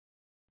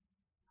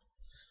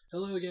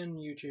Hello again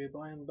YouTube,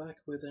 I am back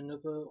with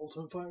another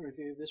Ultimate Fighter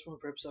review, this one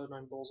for episode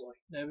 9 Bullseye.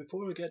 Now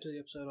before we get to the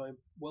episode, I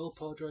will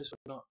apologise for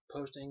not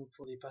posting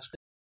for the past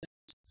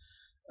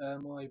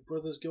my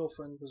brother's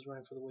girlfriend was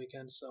around for the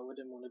weekend, so I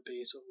didn't want to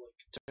be sort of like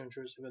too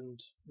intrusive and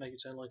make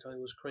it sound like I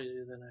was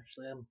crazier than I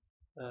actually am,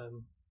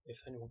 if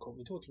anyone caught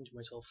me talking to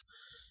myself.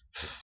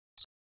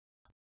 That's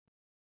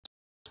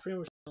pretty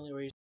much the only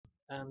reason,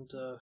 and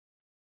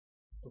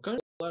I'm kind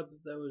of glad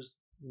that there was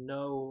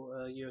no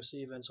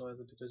UFC events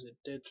either, because it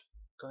did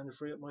kind of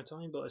free up my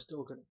time, but I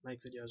still couldn't make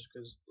videos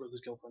because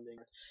brother's girlfriend being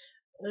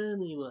around.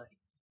 Anyway,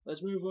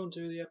 let's move on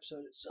to the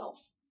episode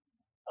itself.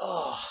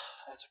 Oh,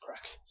 that's a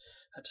crack.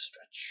 Had to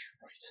stretch.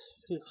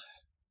 Right.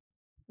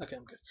 Okay,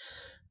 I'm good.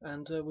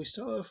 And we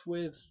start off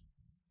with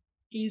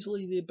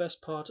easily the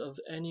best part of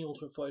any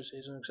Ultimate Fighter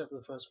season, except for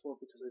the first four,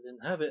 because they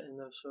didn't have it in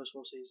those first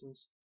four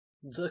seasons.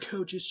 The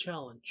Coach's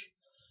Challenge.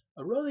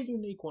 A rather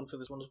unique one for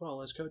this one as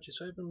well, as coaches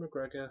Faber and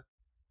McGregor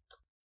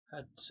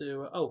had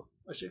to.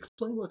 I should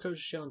explain what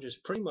Coach's Challenge is.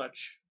 Pretty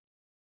much,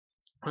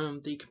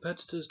 the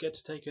competitors get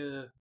to take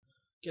a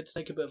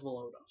bit of a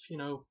load off. You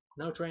know,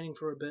 no training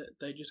for a bit.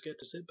 They just get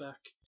to sit back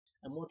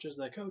and watch as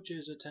their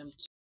coaches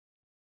attempt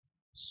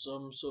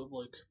some sort of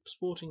like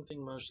sporting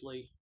thing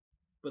mostly,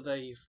 but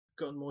they've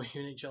gotten more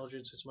unique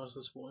challenges since most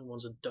of the sporting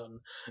ones are done.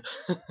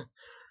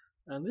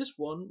 And this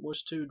one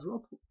was to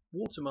drop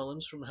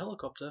watermelons from a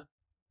helicopter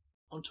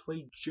onto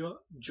a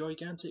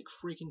gigantic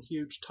freaking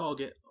huge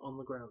target on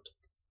the ground.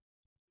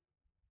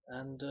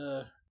 And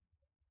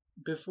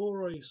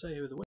before I say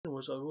who the winner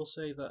was, I will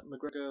say that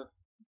McGregor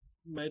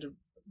made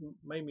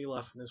me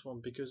laugh in this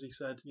one, because he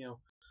said, you know,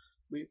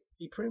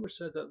 he pretty much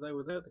said that they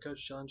were there at the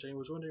Coach's Challenge and he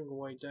was wondering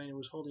why Dana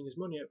was holding his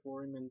money out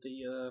for him in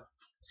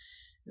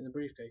the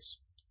briefcase.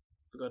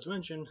 Forgot to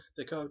mention,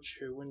 the coach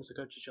who wins the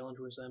Coach's Challenge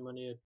wins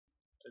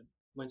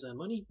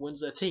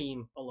their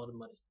team a lot of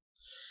money.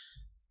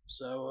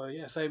 So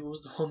yeah, Faber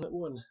was the one that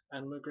won,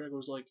 and McGregor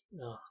was like,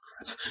 oh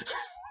crap.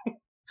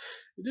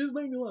 It just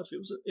made me laugh.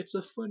 It's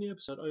a funny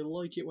episode. I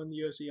like it when the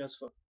UFC has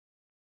fun.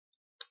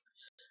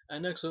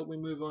 And next up, we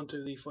move on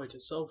to the fight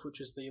itself, which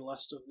is the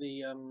last of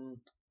the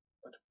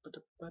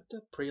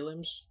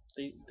prelims.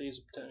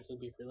 These technically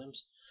be prelims.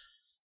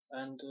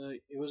 And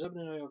it was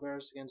Abner and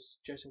Lloveras against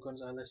Jason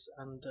Gonzalez,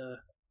 and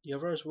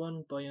Lloveras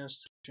won by a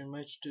decision.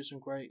 Managed to do some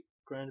great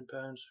ground and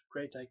pound,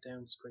 great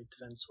takedowns, great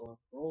defense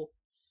overall.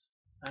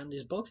 And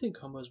his boxing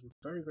combos were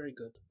very, very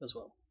good as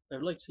well. I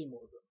would like to see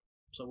more of them,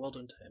 so well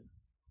done to him.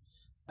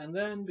 And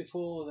then,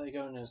 before they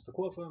go into the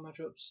quarterfinal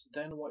matchups,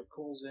 Dana White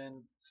calls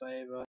in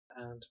Faber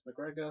and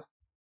McGregor.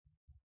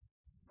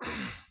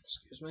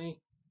 Excuse me.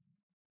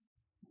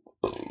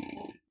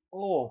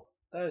 Oh,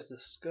 that is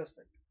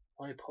disgusting.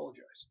 I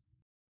apologise.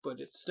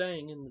 But it's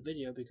staying in the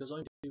video because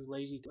I'm too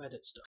lazy to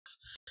edit stuff.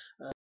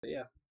 But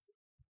yeah,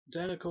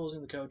 Dana calls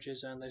in the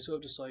coaches and they sort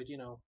of decide, you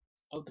know,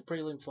 of the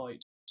prelim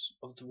fights,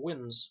 of the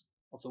winners,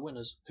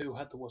 who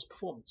had the worst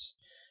performance.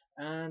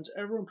 And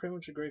everyone pretty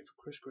much agreed for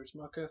Chris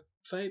Gritzmacher.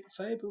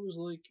 Faber was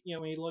like, you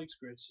know, he liked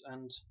Grits,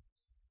 and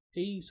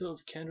he sort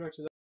of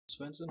counteracted that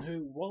with Svensson,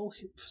 who, while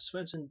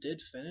Svensson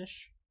did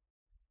finish,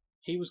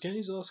 he was getting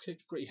his ass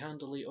kicked pretty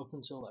handily up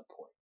until that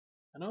point.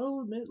 And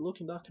I'll admit,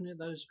 looking back on it,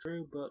 that is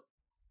true, but,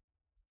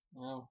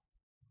 well,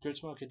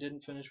 Gritzmacher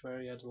didn't finish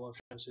where he had a lot of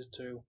chances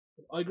to.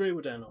 I agree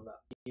with Dan on that.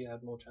 He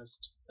had more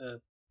chances.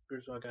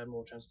 Gritzmacher had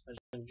more chances to finish,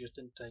 and he just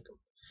didn't take them.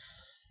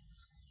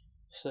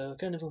 So,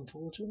 kind of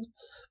unfortunate,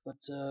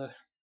 but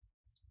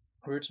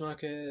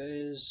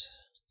Gritzmacher is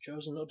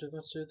chosen not to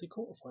advance to the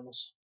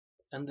quarterfinals.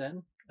 And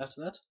then,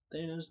 after that, they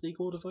announced the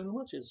quarterfinal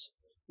matches,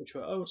 which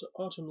were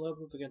Artem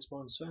Lobov against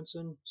Martin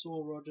Svensson,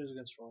 Saul Rogers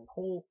against Ryan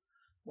Hall,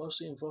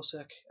 Marcin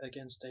Vosek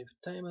against David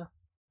Tamer,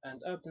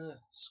 and Abner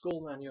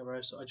Skullman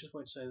Lloveras. I just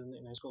want to say the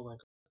nickname Skullman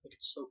because I think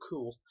it's so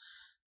cool,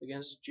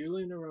 against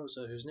Julian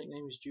Erosa, whose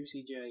nickname is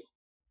Juicy J.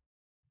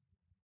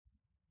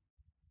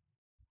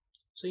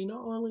 See,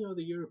 not only are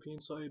the European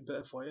side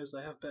better fighters,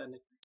 they have better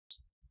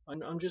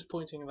nicknames. I'm just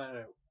pointing that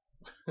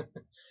out.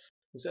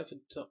 Except for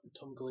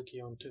Tom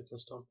Galicki on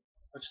Toothless Tom.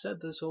 I've said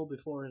this all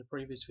before in a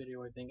previous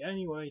video, I think.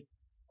 Anyway,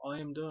 I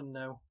am done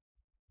now.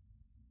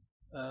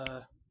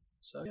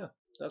 So yeah,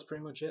 that's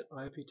pretty much it.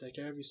 I hope you take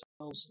care of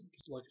yourselves,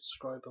 like,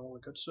 subscribe, and all the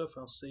good stuff.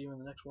 I'll see you in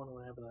the next one,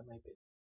 whenever that may be.